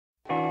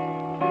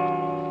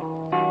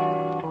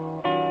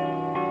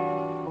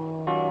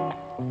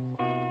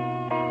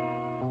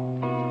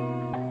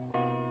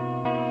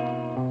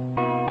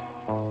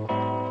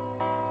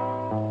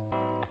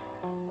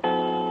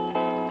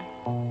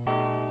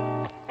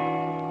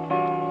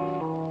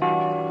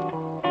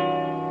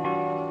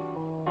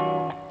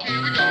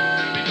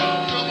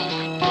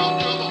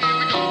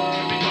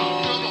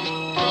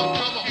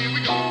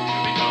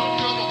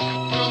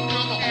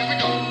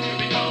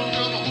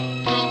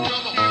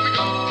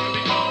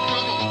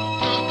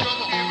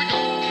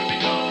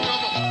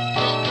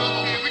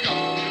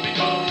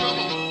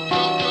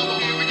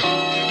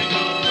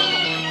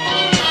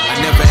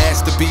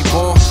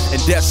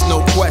and that's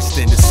no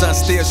question. The sun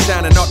still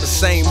shining out the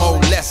same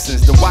old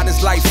lessons. Then why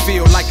does life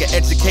feel like an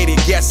educated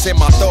guess? And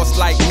my thoughts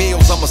like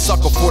meals, I'm a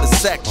sucker for the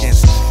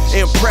seconds.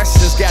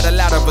 Impressions got a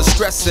lot of us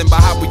stressing, but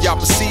how we all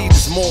perceive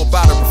is more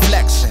about a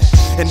reflection.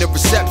 And the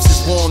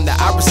reception's warm that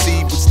I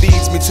receive, which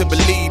leads me to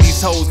believe these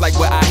hoes like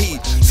what I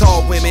heat.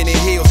 Tall women in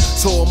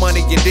heels, tall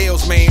money and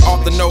deals, man.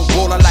 Off the no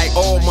bull, I like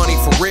all money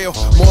for real.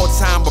 More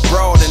time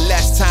abroad and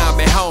less time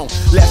at home.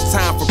 Less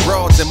time for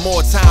broads and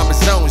more time in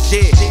zones,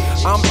 yeah.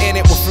 I'm in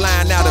it, we're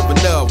flying out of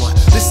another one.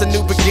 This a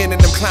new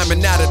beginning, I'm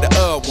climbing out of the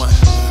other one.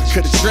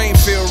 Could a dream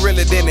feel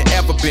realer than it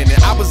ever been?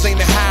 And I was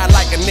aiming high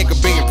like a nigga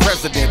being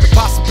president. The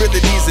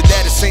possibilities of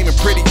that is seeming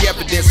pretty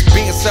evident.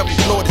 Being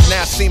self-employed is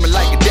now seeming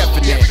like a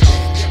definite.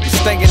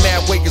 Staying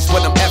that way is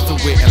what I'm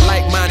effing with. And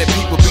like-minded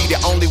people be the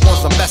only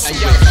ones I'm messing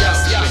with.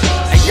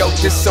 Hey yo,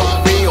 this so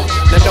real.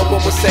 Now no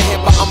one was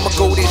saying, but I'ma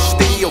go this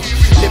still.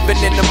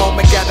 Living in the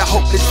moment, got a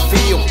hopeless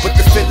feel. But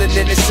the feeling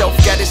in itself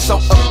got its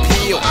own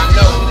appeal. I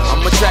know I'm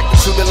attracted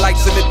to the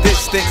lights in the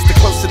distance. The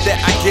closer that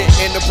I get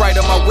and the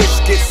brighter my wish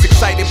gets.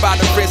 Excited by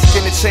the risk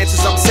and the chances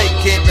I'm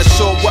taking. Not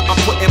sure what I'm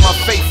putting my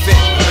faith in,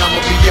 but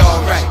I'ma be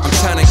alright. I'm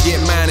trying to get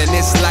mine in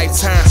this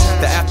lifetime.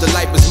 The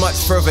afterlife is much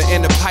further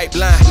in the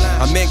pipeline.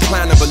 I'm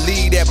inclined to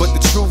believe that, but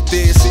the truth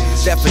is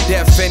that for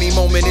death any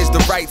moment is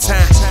the right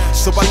time.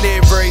 So I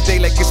live every day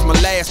like it's my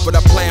last, but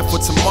I plan for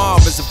tomorrow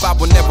as if I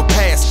will never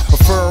pass. A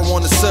furrow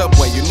on the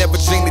subway, you never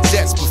dream the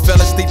jets, but fell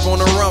asleep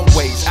on the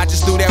runways. I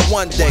just knew that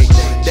one day,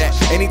 that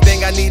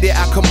anything I needed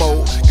I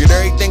commode. Get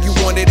everything you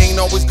wanted ain't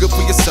always good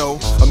for your soul.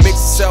 A mix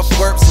of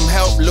self-work, some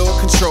help, little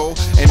control,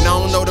 and I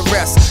don't know the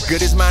rest.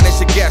 Good as mine as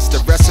your guess,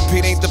 the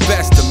recipe ain't the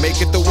best. To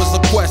make it there was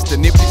a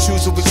question, if you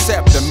choose to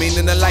accept, the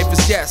meaning of life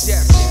is yes.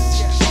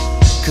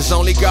 Cause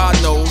only God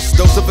knows.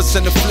 Those of us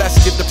in the flesh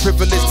get the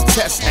privilege to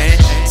test, and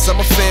some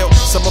will fail,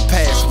 some will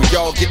pass. We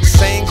all get the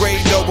same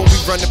grade though when we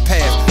run the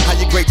path. How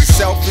you grade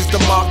yourself is the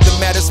mark that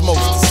matters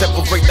most. To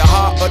separate the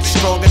heart of the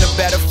strong and the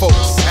better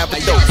folks. Have a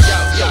dose.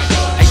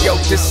 Hey yo,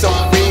 this so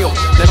real.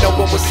 Now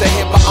no one was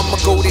saying, but I'ma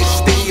go this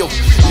still.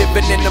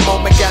 Living in the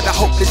moment, got a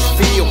hopeless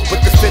feel.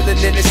 But the feeling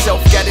in itself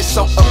got its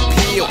own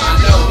appeal. I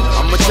know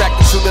I'm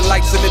attracted to the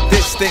lights in the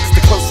distance.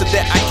 The closer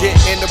that I get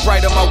and the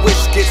brighter my wish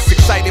gets.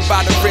 Excited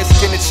by the risk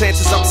and the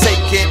chances I'm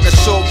taking. Not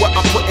sure what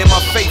I'm putting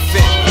my faith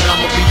in, but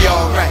I'ma be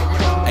alright.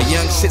 A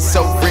young shit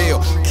so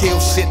real, kill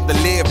shit to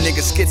live,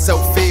 nigga schizo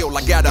feel.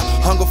 I got a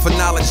hunger for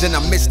knowledge and I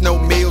miss no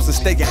meals. And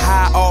staying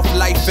high off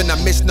life and I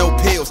miss no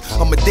pills.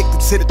 I'm addicted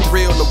to the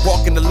thrill of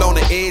walking along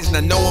the edge. And I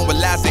know what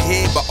lies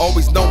ahead, but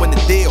always knowing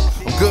the deal.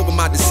 I'm good with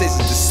my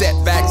decisions, the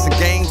setbacks and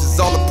gains. It's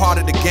all a part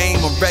of the game,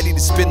 I'm ready to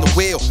spin the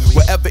wheel.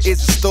 Whatever is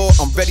in store,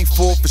 I'm ready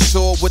for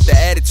sure. With the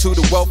attitude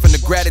of wealth and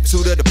the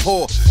gratitude of the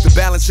poor. The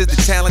balance is the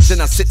challenge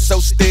and I sit so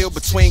still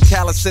between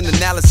callous and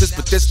analysis,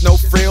 but there's no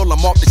frill.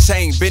 I'm off the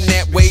chain, been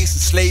that way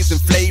since slaves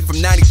enslaved.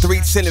 From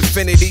 93 till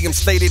infinity, I'm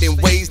slated in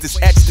ways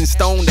that's etched in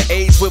stone. The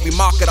age where we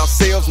market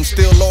ourselves, I'm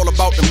still all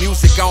about the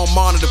music. I don't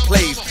monitor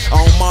plays, I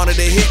don't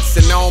monitor hits,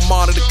 and I don't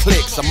monitor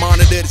clicks. I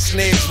monitor the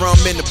snare drum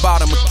in the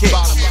bottom of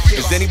kicks.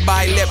 Is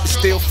anybody left to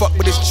still fuck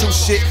with this true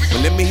shit?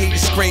 Well, let me hear you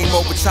scream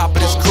over top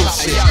of this cool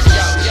shit.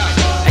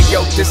 Hey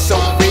yo, this so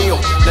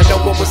real. Now no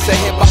one was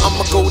saying, but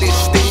I'ma go this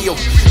still.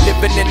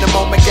 Living in the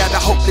moment, got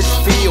a hopeless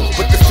feel.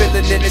 But the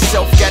feeling in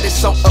itself got its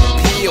own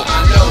appeal.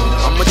 I know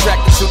I'm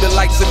attracted to the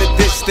lights in the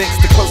distance.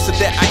 The closer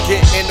that I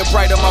get and the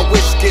brighter my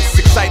wish gets.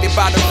 Excited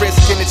by the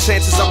risk and the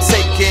chances I'm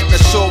taking.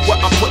 Not sure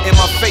what I'm putting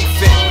my faith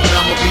in, but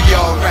I'ma be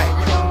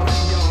alright.